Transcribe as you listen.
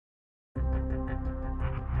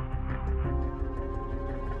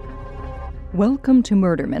Welcome to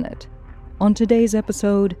Murder Minute. On today's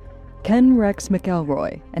episode, Ken Rex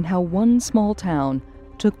McElroy and how one small town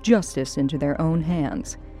took justice into their own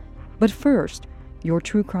hands. But first, your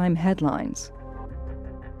true crime headlines.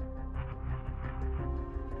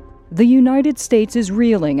 The United States is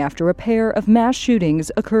reeling after a pair of mass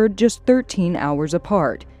shootings occurred just 13 hours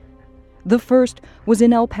apart. The first was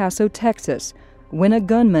in El Paso, Texas, when a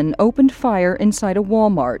gunman opened fire inside a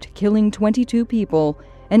Walmart, killing 22 people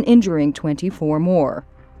and injuring 24 more.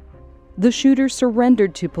 The shooter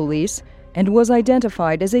surrendered to police and was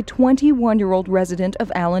identified as a 21-year-old resident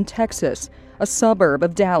of Allen, Texas, a suburb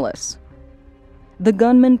of Dallas. The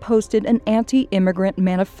gunman posted an anti-immigrant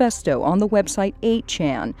manifesto on the website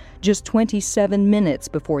 8chan just 27 minutes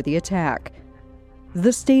before the attack.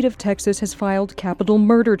 The state of Texas has filed capital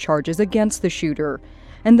murder charges against the shooter,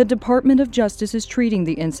 and the Department of Justice is treating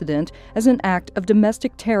the incident as an act of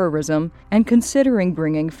domestic terrorism and considering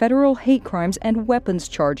bringing federal hate crimes and weapons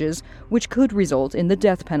charges, which could result in the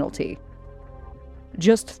death penalty.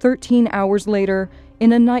 Just 13 hours later,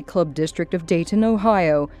 in a nightclub district of Dayton,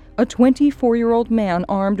 Ohio, a 24-year-old man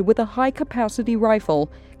armed with a high-capacity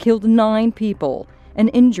rifle killed 9 people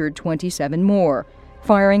and injured 27 more,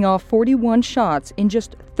 firing off 41 shots in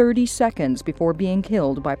just 30 seconds before being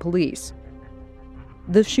killed by police.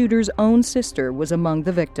 The shooter's own sister was among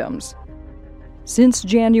the victims. Since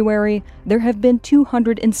January, there have been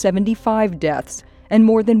 275 deaths and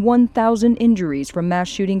more than 1,000 injuries from mass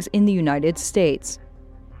shootings in the United States.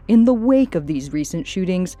 In the wake of these recent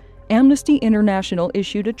shootings, Amnesty International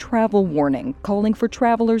issued a travel warning calling for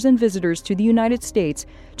travelers and visitors to the United States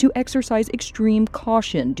to exercise extreme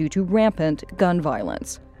caution due to rampant gun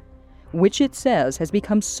violence, which it says has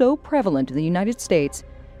become so prevalent in the United States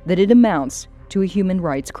that it amounts to a human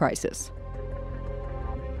rights crisis.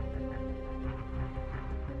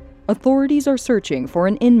 Authorities are searching for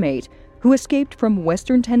an inmate who escaped from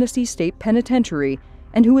Western Tennessee State Penitentiary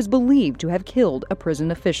and who is believed to have killed a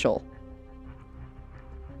prison official.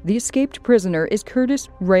 The escaped prisoner is Curtis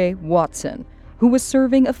Ray Watson, who was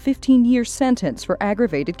serving a 15-year sentence for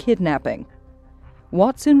aggravated kidnapping.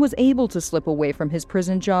 Watson was able to slip away from his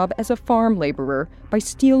prison job as a farm laborer by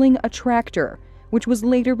stealing a tractor, which was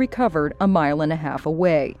later recovered a mile and a half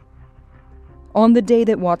away. On the day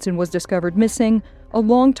that Watson was discovered missing, a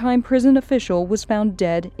longtime prison official was found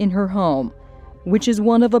dead in her home, which is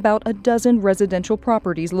one of about a dozen residential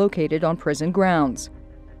properties located on prison grounds.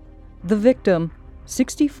 The victim,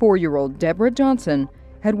 64-year-old Deborah Johnson,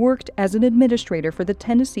 had worked as an administrator for the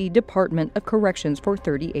Tennessee Department of Corrections for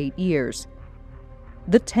 38 years.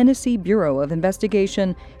 The Tennessee Bureau of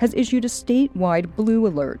Investigation has issued a statewide blue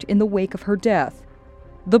alert in the wake of her death.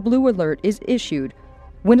 The blue alert is issued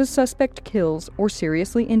when a suspect kills or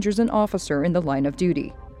seriously injures an officer in the line of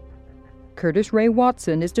duty. Curtis Ray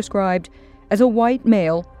Watson is described as a white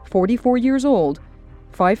male, 44 years old,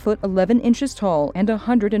 5 foot 11 inches tall, and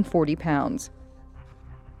 140 pounds.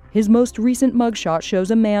 His most recent mugshot shows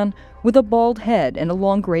a man with a bald head and a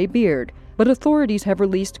long gray beard, but authorities have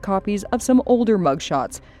released copies of some older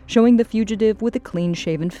mugshots showing the fugitive with a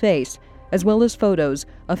clean-shaven face, as well as photos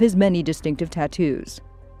of his many distinctive tattoos.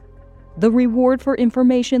 The reward for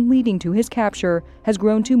information leading to his capture has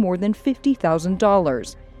grown to more than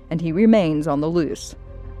 $50,000, and he remains on the loose.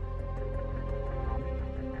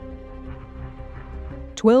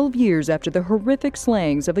 12 years after the horrific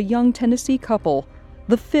slayings of a young Tennessee couple,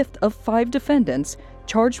 the 5th of 5 defendants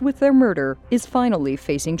charged with their murder is finally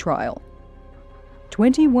facing trial.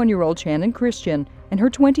 21-year-old Shannon Christian and her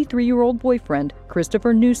 23-year-old boyfriend,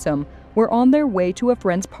 Christopher Newsom, were on their way to a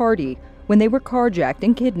friend's party when they were carjacked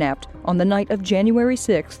and kidnapped on the night of January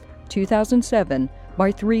 6, 2007, by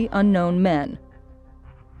 3 unknown men.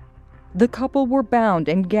 The couple were bound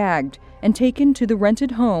and gagged and taken to the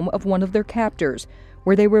rented home of one of their captors,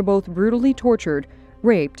 where they were both brutally tortured,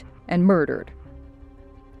 raped, and murdered.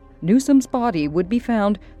 Newsom's body would be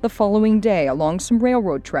found the following day along some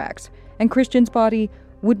railroad tracks, and Christian's body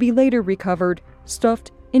would be later recovered,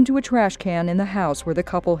 stuffed into a trash can in the house where the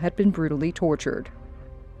couple had been brutally tortured.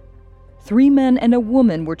 3 men and a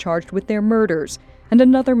woman were charged with their murders, and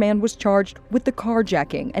another man was charged with the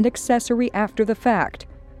carjacking and accessory after the fact.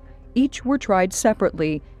 Each were tried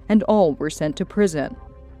separately, and all were sent to prison.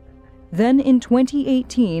 Then in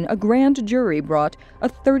 2018, a grand jury brought a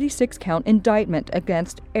 36-count indictment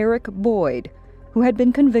against Eric Boyd, who had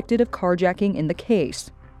been convicted of carjacking in the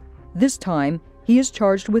case. This time, he is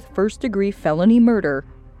charged with first-degree felony murder,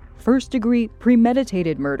 first-degree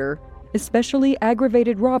premeditated murder, especially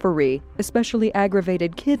aggravated robbery, especially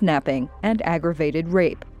aggravated kidnapping, and aggravated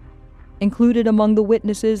rape. Included among the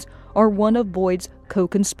witnesses are one of Boyd's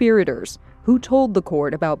co-conspirators, who told the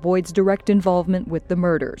court about Boyd's direct involvement with the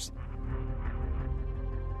murders.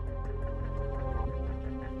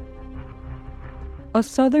 A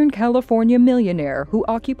Southern California millionaire who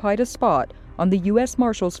occupied a spot on the U.S.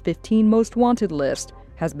 Marshal's 15 Most Wanted list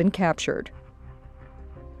has been captured.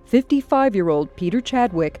 55-year-old Peter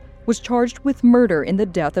Chadwick was charged with murder in the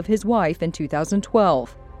death of his wife in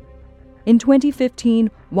 2012. In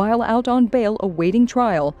 2015, while out on bail awaiting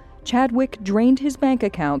trial, Chadwick drained his bank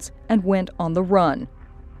accounts and went on the run.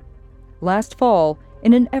 Last fall,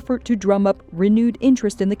 in an effort to drum up renewed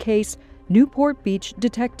interest in the case, Newport Beach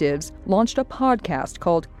detectives launched a podcast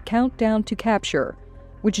called Countdown to Capture,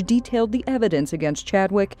 which detailed the evidence against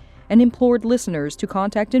Chadwick and implored listeners to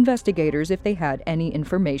contact investigators if they had any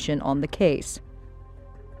information on the case.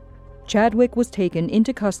 Chadwick was taken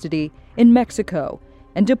into custody in Mexico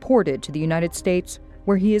and deported to the United States,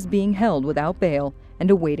 where he is being held without bail and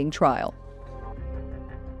awaiting trial.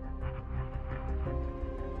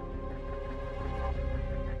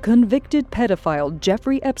 Convicted pedophile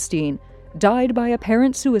Jeffrey Epstein died by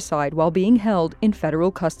apparent suicide while being held in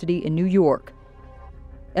federal custody in New York.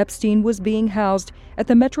 Epstein was being housed at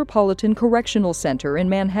the Metropolitan Correctional Center in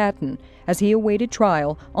Manhattan as he awaited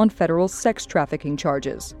trial on federal sex trafficking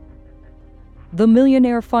charges. The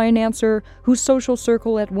millionaire financier, whose social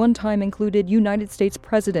circle at one time included United States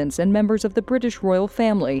presidents and members of the British royal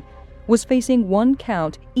family, was facing 1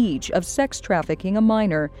 count each of sex trafficking a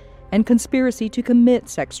minor and conspiracy to commit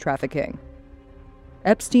sex trafficking.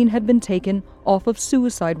 Epstein had been taken off of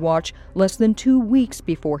suicide watch less than 2 weeks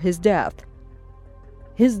before his death.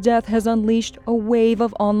 His death has unleashed a wave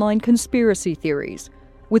of online conspiracy theories,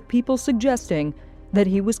 with people suggesting that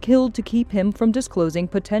he was killed to keep him from disclosing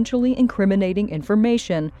potentially incriminating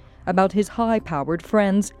information about his high-powered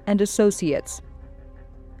friends and associates.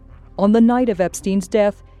 On the night of Epstein's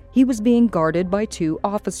death, he was being guarded by 2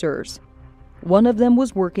 officers. One of them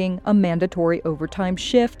was working a mandatory overtime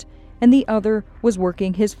shift, and the other was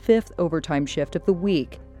working his 5th overtime shift of the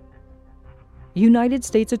week. United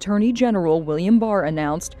States Attorney General William Barr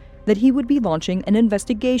announced that he would be launching an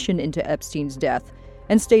investigation into Epstein's death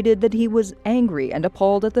and stated that he was angry and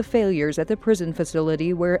appalled at the failures at the prison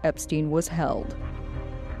facility where Epstein was held.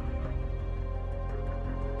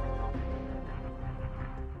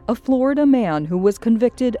 A Florida man who was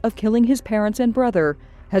convicted of killing his parents and brother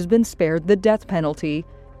has been spared the death penalty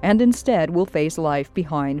and instead will face life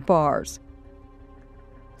behind bars.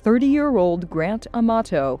 30-year-old Grant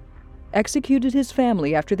Amato executed his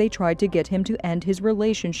family after they tried to get him to end his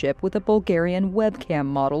relationship with a Bulgarian webcam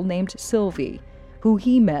model named Sylvie, who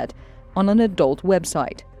he met on an adult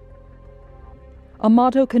website.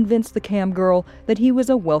 Amato convinced the cam girl that he was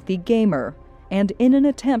a wealthy gamer, and in an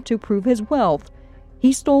attempt to prove his wealth,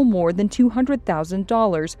 he stole more than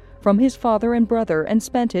 $200,000 from his father and brother and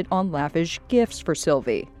spent it on lavish gifts for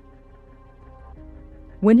Sylvie.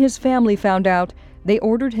 When his family found out, they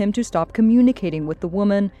ordered him to stop communicating with the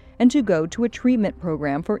woman and to go to a treatment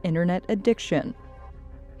program for internet addiction.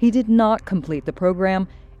 He did not complete the program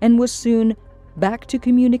and was soon back to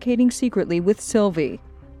communicating secretly with Sylvie.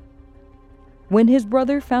 When his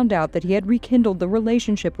brother found out that he had rekindled the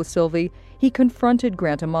relationship with Sylvie, he confronted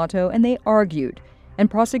Grant Amato and they argued,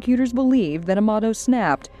 and prosecutors believed that Amato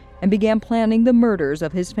snapped and began planning the murders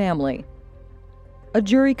of his family. A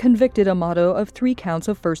jury convicted Amato of 3 counts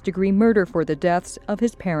of first-degree murder for the deaths of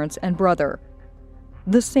his parents and brother.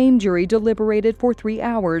 The same jury deliberated for 3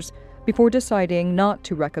 hours before deciding not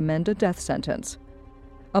to recommend a death sentence.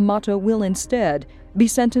 Amato will instead be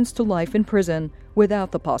sentenced to life in prison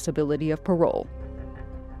without the possibility of parole.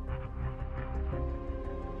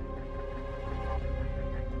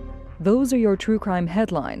 Those are your true crime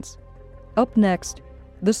headlines. Up next,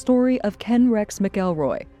 the story of Ken Rex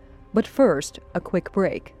McElroy. But first, a quick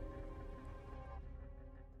break.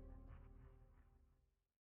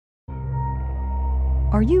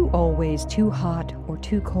 Are you always too hot or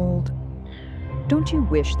too cold? Don't you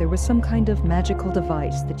wish there was some kind of magical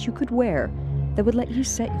device that you could wear that would let you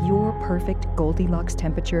set your perfect Goldilocks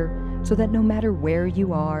temperature so that no matter where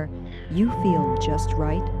you are, you feel just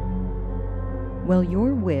right? Well,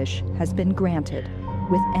 your wish has been granted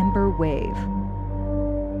with Ember Wave.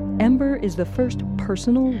 Ember is the first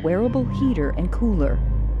personal wearable heater and cooler.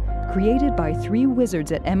 Created by 3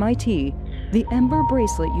 wizards at MIT, the Ember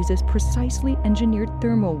bracelet uses precisely engineered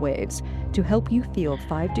thermal waves to help you feel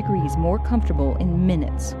 5 degrees more comfortable in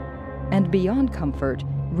minutes. And beyond comfort,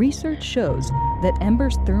 research shows that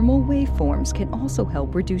Ember's thermal waveforms can also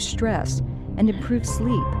help reduce stress and improve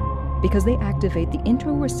sleep because they activate the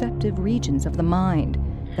interoceptive regions of the mind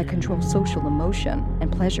that control social emotion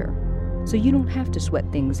and pleasure. So you don't have to sweat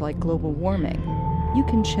things like global warming. You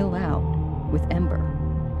can chill out with Ember.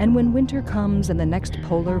 And when winter comes and the next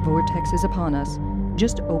polar vortex is upon us,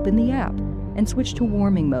 just open the app and switch to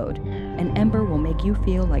warming mode, and Ember will make you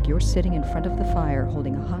feel like you're sitting in front of the fire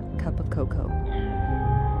holding a hot cup of cocoa.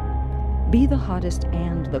 Be the hottest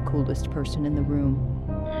and the coolest person in the room.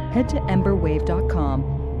 Head to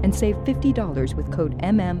emberwave.com and save $50 with code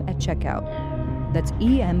MM at checkout. That's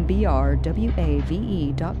EMBRWAVE.com,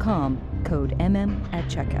 code MM at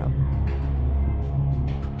checkout.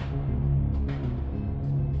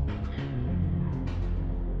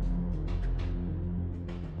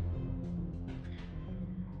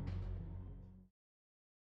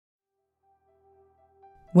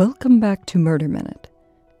 Welcome back to Murder Minute.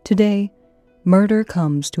 Today, murder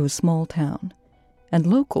comes to a small town, and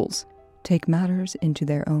locals take matters into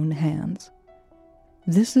their own hands.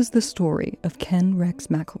 This is the story of Ken Rex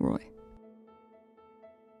McElroy.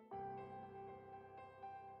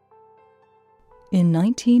 In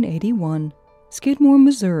 1981, Skidmore,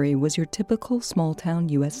 Missouri was your typical small-town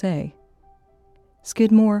USA.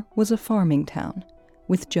 Skidmore was a farming town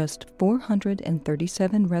with just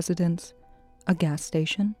 437 residents, a gas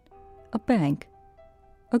station, a bank,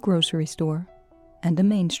 a grocery store, and a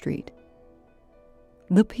main street.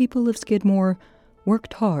 The people of Skidmore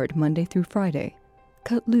worked hard Monday through Friday,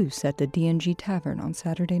 cut loose at the D&G Tavern on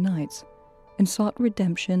Saturday nights, and sought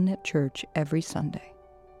redemption at church every Sunday.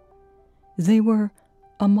 They were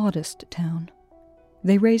a modest town.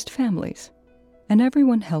 They raised families, and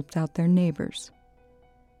everyone helped out their neighbors.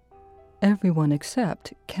 Everyone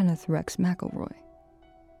except Kenneth Rex McElroy.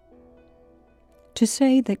 To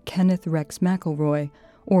say that Kenneth Rex McElroy,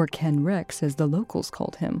 or Ken Rex as the locals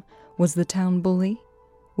called him, was the town bully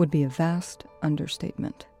would be a vast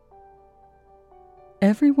understatement.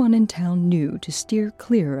 Everyone in town knew to steer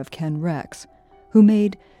clear of Ken Rex, who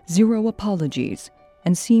made zero apologies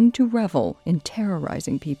and seemed to revel in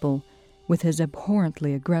terrorizing people with his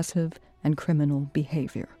abhorrently aggressive and criminal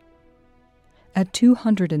behavior. At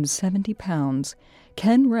 270 pounds,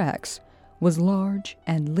 Ken Rex was large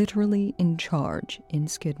and literally in charge in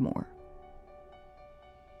Skidmore.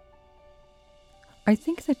 I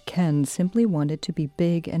think that Ken simply wanted to be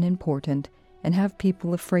big and important and have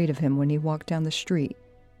people afraid of him when he walked down the street,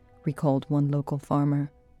 recalled one local farmer.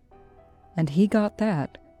 And he got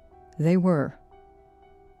that. They were.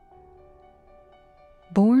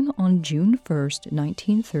 Born on June 1st,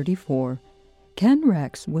 1934, Ken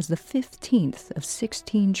Rex was the 15th of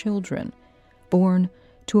 16 children, born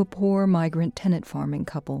to a poor migrant tenant farming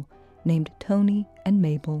couple named Tony and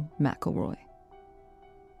Mabel McElroy.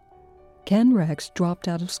 Ken Rex dropped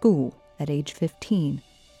out of school at age 15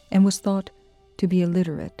 and was thought to be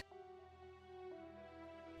illiterate.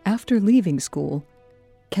 After leaving school,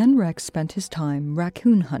 Ken Rex spent his time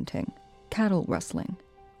raccoon hunting, cattle rustling,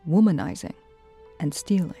 womanizing, and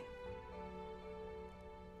stealing.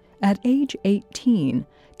 At age 18,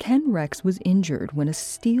 Ken Rex was injured when a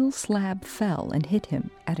steel slab fell and hit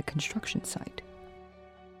him at a construction site.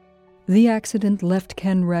 The accident left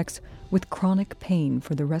Ken Rex with chronic pain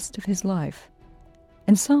for the rest of his life,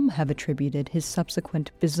 and some have attributed his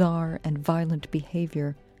subsequent bizarre and violent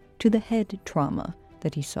behavior to the head trauma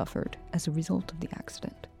that he suffered as a result of the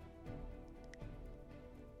accident.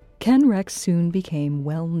 Ken Rex soon became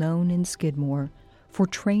well known in Skidmore for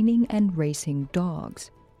training and racing dogs,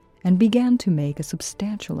 and began to make a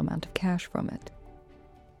substantial amount of cash from it.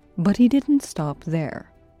 But he didn't stop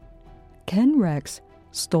there. Ken Rex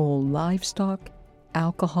stole livestock,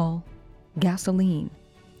 alcohol, gasoline,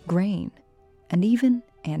 grain, and even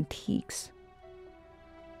antiques.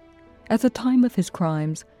 At the time of his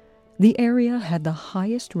crimes, the area had the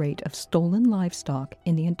highest rate of stolen livestock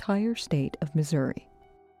in the entire state of Missouri.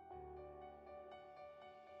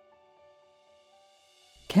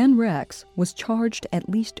 Ken Rex was charged at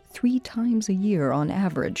least 3 times a year on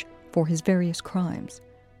average for his various crimes.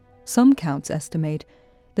 Some counts estimate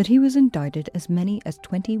that he was indicted as many as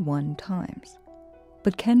 21 times.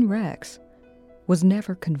 But Ken Rex was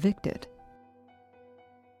never convicted.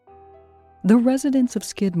 The residents of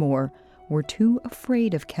Skidmore were too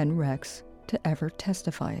afraid of Ken Rex to ever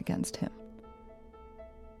testify against him.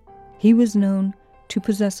 He was known to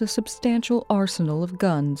possess a substantial arsenal of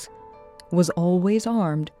guns, was always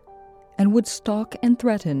armed, and would stalk and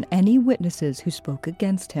threaten any witnesses who spoke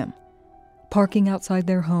against him, parking outside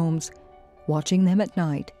their homes, watching them at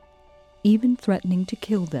night, even threatening to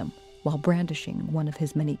kill them while brandishing one of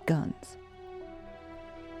his many guns.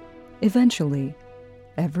 Eventually,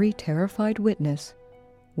 every terrified witness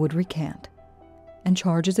would recant, and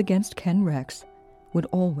charges against Ken Rex would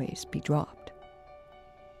always be dropped.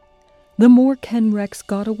 The more Ken Rex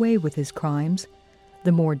got away with his crimes,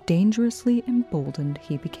 the more dangerously emboldened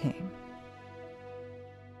he became.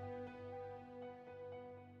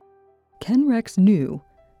 Ken Rex knew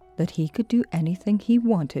that he could do anything he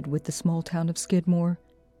wanted with the small town of Skidmore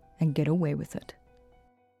and get away with it.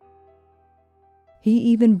 He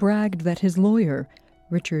even bragged that his lawyer,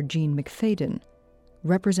 Richard Gene McFadden,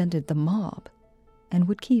 represented the mob and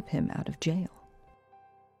would keep him out of jail.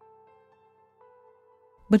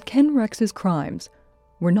 But Ken Rex's crimes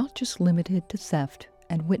were not just limited to theft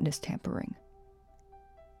and witness tampering.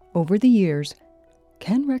 Over the years,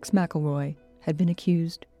 Ken Rex McElroy had been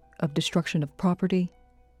accused of destruction of property,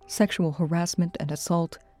 sexual harassment and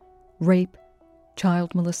assault, rape,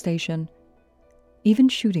 child molestation, even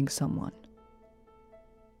shooting someone.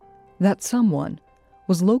 That someone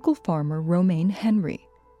was local farmer Romaine Henry,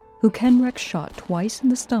 who Ken Rex shot twice in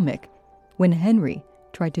the stomach when Henry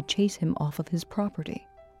tried to chase him off of his property.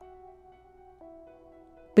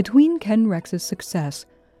 Between Ken Rex's success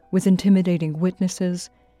with intimidating witnesses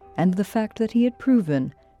and the fact that he had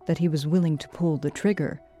proven that he was willing to pull the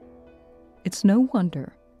trigger, it's no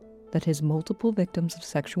wonder that his multiple victims of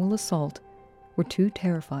sexual assault were too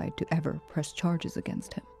terrified to ever press charges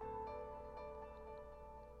against him.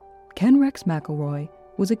 Ken Rex McElroy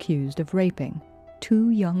was accused of raping 2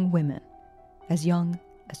 young women as young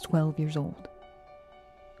as 12 years old,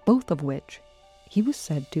 both of which he was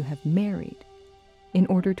said to have married in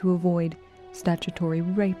order to avoid statutory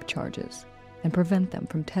rape charges and prevent them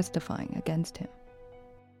from testifying against him.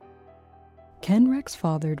 Ken Rex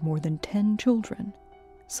fathered more than 10 children,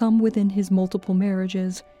 some within his multiple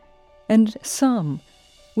marriages, and some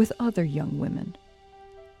with other young women,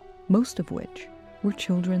 most of which were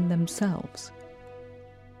children themselves.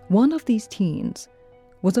 One of these teens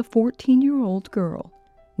was a 14-year-old girl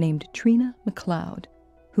named Trina McLeod,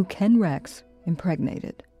 who Ken Rex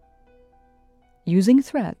impregnated. Using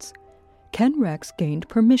threats, Ken Rex gained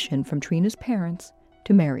permission from Trina's parents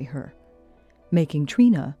to marry her, making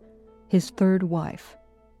Trina his 3rd wife.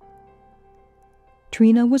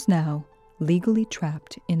 Trina was now legally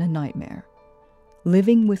trapped in a nightmare,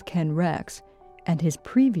 living with Ken Rex and his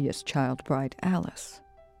previous child bride Alice.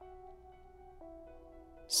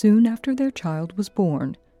 Soon after their child was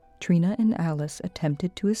born, Trina and Alice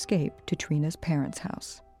attempted to escape to Trina's parents'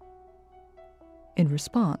 house. In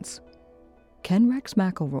response, Ken Rex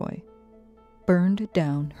McElroy burned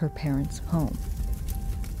down her parents' home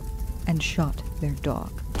and shot their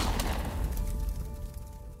dog.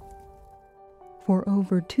 For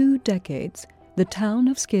over 2 decades, the town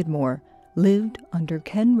of Skidmore lived under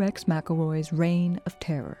Ken Rex McElroy's reign of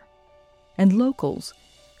terror, and locals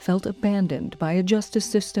felt abandoned by a justice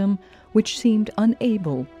system which seemed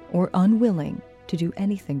unable or unwilling to do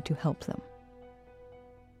anything to help them.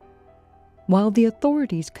 While the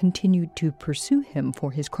authorities continued to pursue him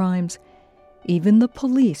for his crimes, even the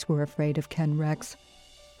police were afraid of Ken Rex,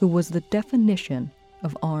 who was the definition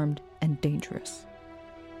of armed and dangerous.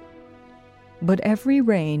 But every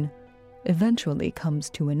reign eventually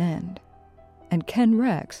comes to an end, and Ken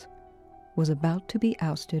Rex was about to be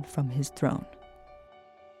ousted from his throne.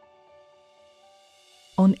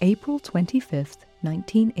 On April 25,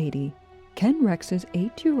 1980, Ken Rex's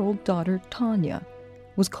 8-year-old daughter Tanya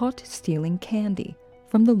was caught stealing candy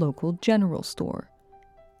from the local general store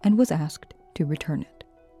and was asked to return it.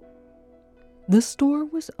 The store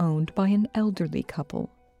was owned by an elderly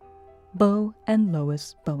couple, Bo and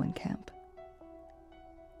Lois Bowenkamp.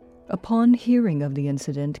 Upon hearing of the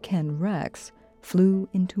incident, Ken Rex flew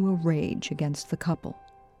into a rage against the couple.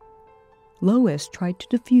 Lois tried to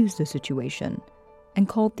defuse the situation and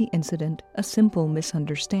called the incident a simple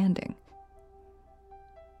misunderstanding.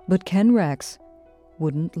 But Ken Rex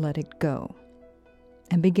wouldn't let it go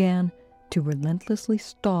and began to relentlessly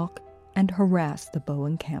stalk and harass the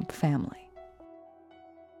Bowenkamp family.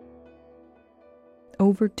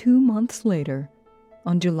 Over 2 months later,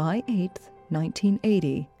 on July 8,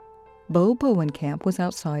 1980, Bo Bowenkamp was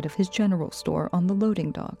outside of his general store on the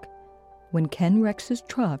loading dock when Ken Rex's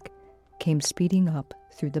truck came speeding up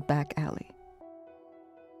through the back alley.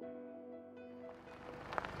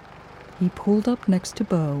 He pulled up next to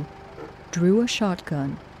Bo, drew a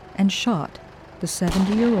shotgun, and shot the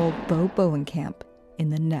 70-year-old Bo Bowenkamp in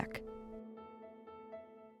the neck.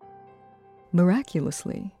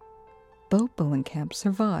 Miraculously, Bo Bowenkamp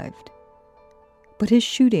survived, but his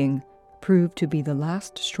shooting proved to be the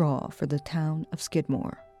last straw for the town of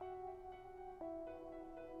Skidmore.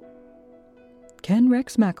 Ken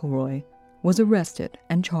Rex McElroy was arrested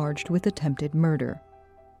and charged with attempted murder,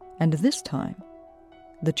 and this time,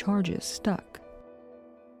 the charges stuck.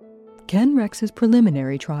 Ken Rex's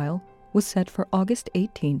preliminary trial was set for August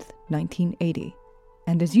 18, 1980,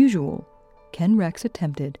 and as usual, Ken Rex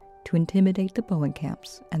attempted to intimidate the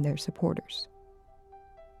Bowenkamps and their supporters.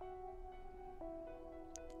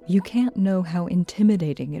 You can't know how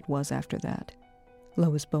intimidating it was after that,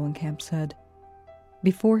 Lois Bowenkamp said.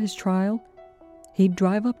 Before his trial, he'd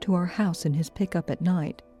drive up to our house in his pickup at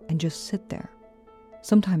night and just sit there.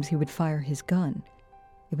 Sometimes he would fire his gun.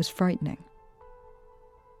 It was frightening.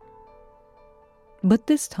 But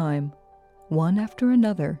this time, one after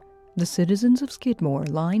another, the citizens of Skidmore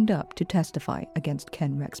lined up to testify against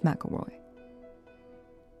Ken Rex McElroy.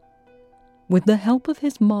 With the help of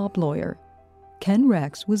his mob lawyer, Ken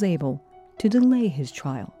Rex was able to delay his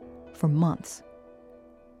trial for months,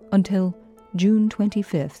 until June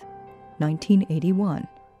 25th, 1981,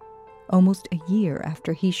 almost a year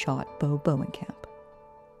after he shot Bo Bowenkamp.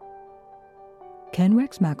 Ken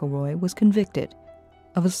Rex McElroy was convicted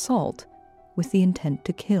of assault with the intent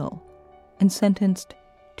to kill and sentenced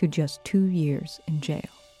to just 2 years in jail.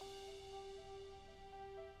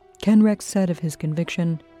 Ken Rex said of his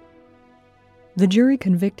conviction, "The jury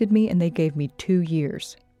convicted me and they gave me 2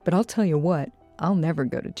 years, but I'll tell you what, I'll never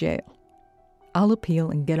go to jail. I'll appeal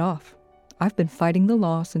and get off. I've been fighting the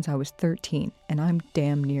law since I was 13, and I'm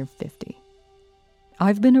damn near 50.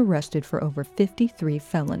 I've been arrested for over 53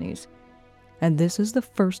 felonies, and this is the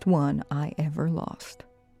first one I ever lost."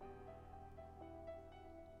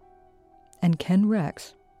 And Ken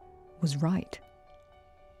Rex was right.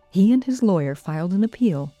 He and his lawyer filed an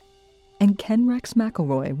appeal, and Ken Rex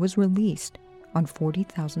McElroy was released on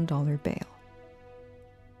 $40,000 bail.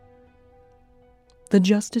 The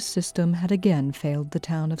justice system had again failed the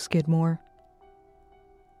town of Skidmore.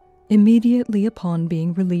 Immediately upon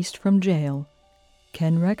being released from jail,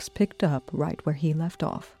 Ken Rex picked up right where he left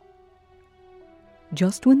off.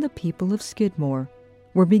 Just when the people of Skidmore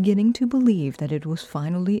were beginning to believe that it was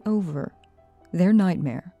finally over, their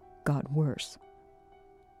nightmare got worse.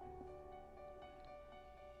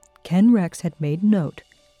 Ken Rex had made note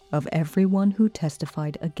of everyone who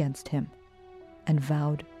testified against him and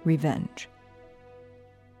vowed revenge.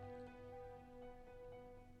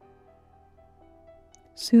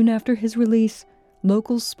 Soon after his release,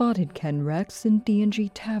 locals spotted Ken Rex in D&G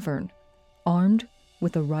Tavern, armed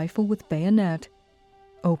with a rifle with bayonet,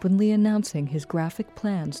 openly announcing his graphic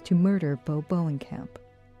plans to murder Bo Bowenkamp.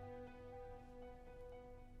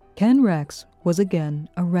 Ken Rex was again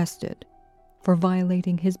arrested for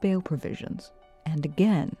violating his bail provisions, and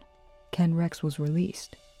again, Ken Rex was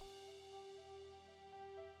released.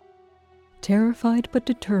 Terrified but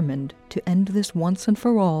determined to end this once and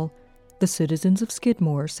for all, the citizens of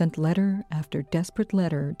Skidmore sent letter after desperate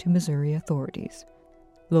letter to Missouri authorities,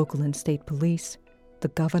 local and state police, the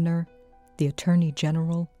governor, the attorney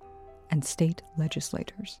general, and state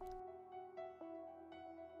legislators.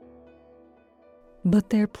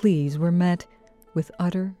 But their pleas were met with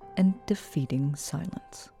utter and defeating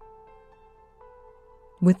silence.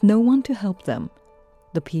 With no one to help them,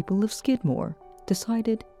 the people of Skidmore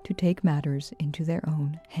decided to take matters into their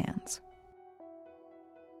own hands.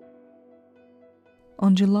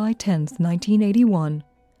 On July 10, 1981,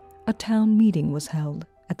 a town meeting was held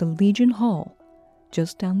at the Legion Hall,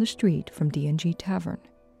 just down the street from D&G Tavern,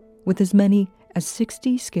 with as many as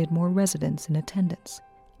 60 Skidmore residents in attendance,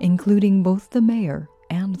 including both the mayor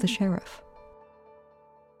and the sheriff.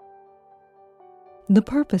 The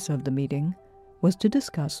purpose of the meeting was to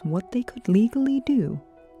discuss what they could legally do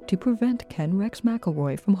to prevent Ken Rex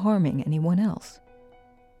McElroy from harming anyone else.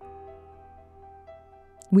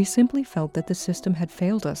 "We simply felt that the system had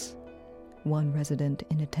failed us," one resident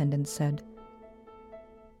in attendance said.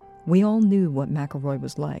 "We all knew what McElroy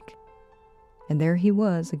was like, and there he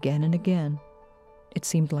was again and again. It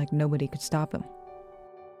seemed like nobody could stop him."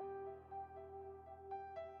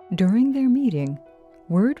 During their meeting,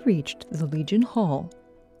 word reached the Legion Hall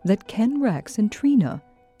that Ken Rex and Trina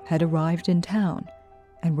had arrived in town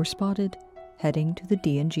and were spotted heading to the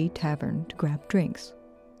D&G Tavern to grab drinks.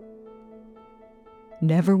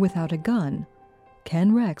 Never without a gun,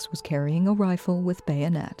 Ken Rex was carrying a rifle with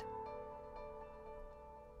bayonet.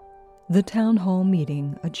 The town hall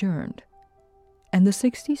meeting adjourned, and the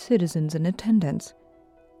 60 citizens in attendance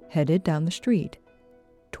headed down the street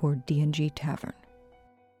toward D&G Tavern.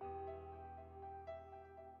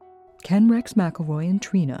 Ken Rex McElroy and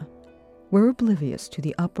Trina were oblivious to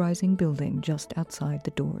the uprising building just outside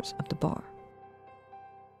the doors of the bar.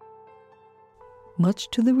 Much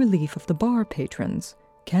to the relief of the bar patrons,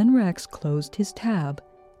 Ken Rex closed his tab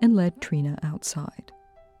and led Trina outside.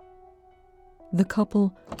 The couple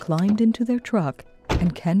climbed into their truck,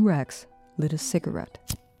 and Ken Rex lit a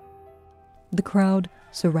cigarette. The crowd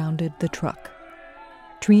surrounded the truck.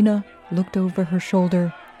 Trina looked over her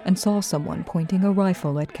shoulder and saw someone pointing a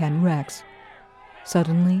rifle at Ken Rex.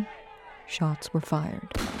 Suddenly, shots were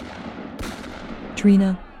fired.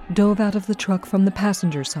 Trina dove out of the truck from the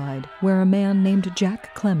passenger side, where a man named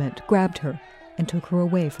Jack Clement grabbed her and took her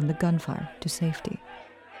away from the gunfire to safety.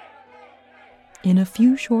 In a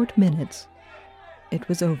few short minutes, it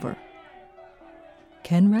was over.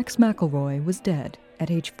 Ken Rex McElroy was dead at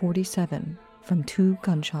age 47 from 2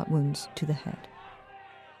 gunshot wounds to the head.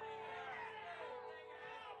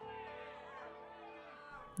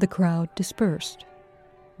 The crowd dispersed.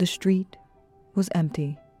 The street was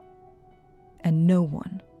empty, and no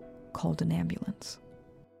one called an ambulance.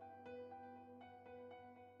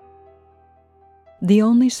 The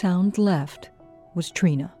only sound left was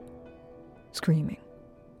Trina screaming.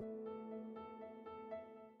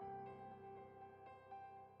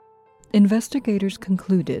 Investigators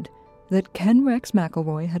concluded that Ken Rex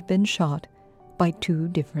McElroy had been shot by 2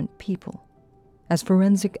 different people, as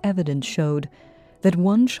forensic evidence showed that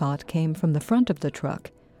one shot came from the front of the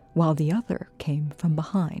truck while the other came from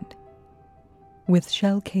behind, with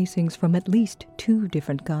shell casings from at least 2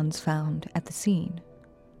 different guns found at the scene.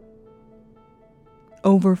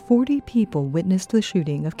 Over 40 people witnessed the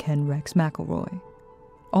shooting of Ken Rex McElroy.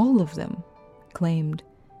 All of them claimed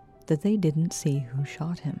that they didn't see who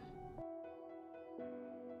shot him.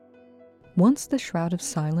 Once the shroud of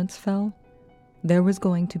silence fell, there was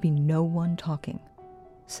going to be no one talking,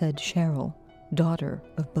 said Cheryl, daughter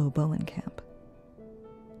of Bo Bowenkamp.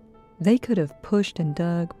 They could have pushed and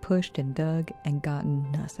dug, and gotten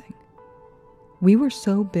nothing. We were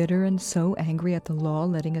so bitter and so angry at the law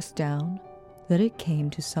letting us down that it came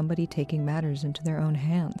to somebody taking matters into their own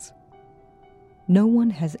hands. No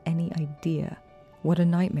one has any idea what a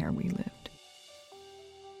nightmare we lived.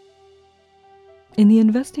 In the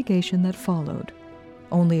investigation that followed,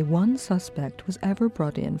 only one suspect was ever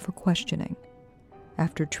brought in for questioning,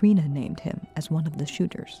 after Trina named him as one of the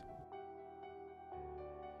shooters.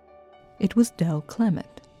 It was Del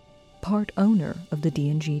Clement, part owner of the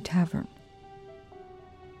D&G Tavern.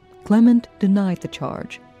 Clement denied the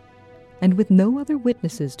charge, and with no other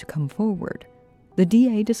witnesses to come forward, the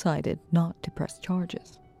DA decided not to press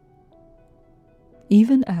charges.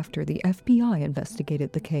 Even after the FBI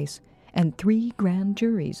investigated the case and 3 grand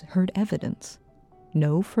juries heard evidence,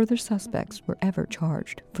 no further suspects were ever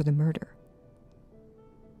charged for the murder.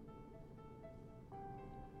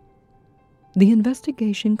 The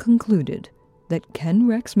investigation concluded that Ken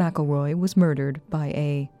Rex McElroy was murdered by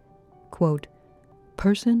a, quote,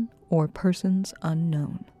 person or persons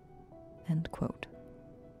unknown, end quote.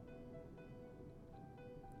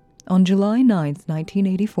 On July 9,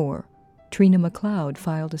 1984, Trina McLeod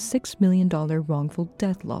filed a $6 million wrongful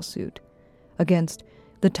death lawsuit against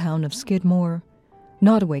the town of Skidmore,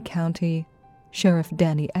 Nottoway County, Sheriff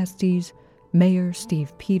Danny Estes, Mayor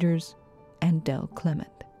Steve Peters, and Del Clement.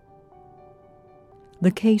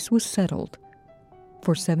 The case was settled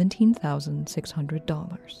for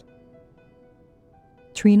 $17,600.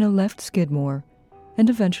 Trina left Skidmore and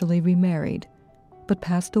eventually remarried, but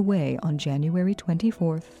passed away on January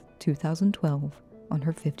 24, 2012, on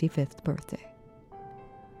her 55th birthday.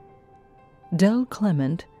 Del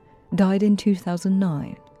Clement died in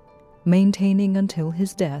 2009, maintaining until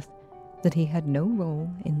his death that he had no role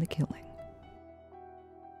in the killing.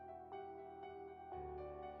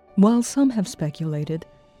 While some have speculated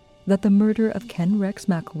that the murder of Ken Rex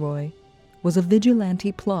McElroy was a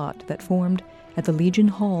vigilante plot that formed at the Legion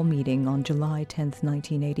Hall meeting on July 10,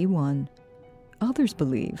 1981, others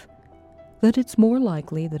believe that it's more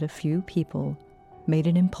likely that a few people made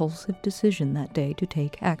an impulsive decision that day to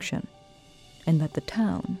take action, and that the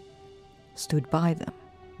town stood by them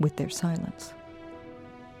with their silence.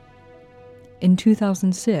 In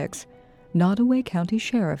 2006, Nottoway County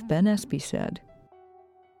Sheriff Ben Espy said,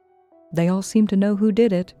 "They all seem to know who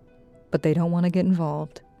did it, but they don't want to get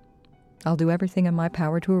involved. I'll do everything in my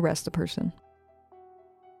power to arrest the person."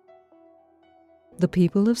 The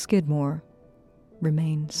people of Skidmore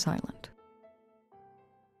remain silent.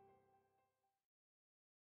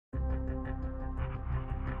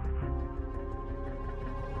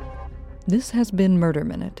 This has been Murder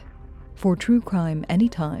Minute. For true crime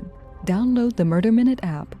anytime, download the Murder Minute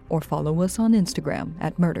app or follow us on Instagram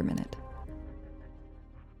at Murder Minute.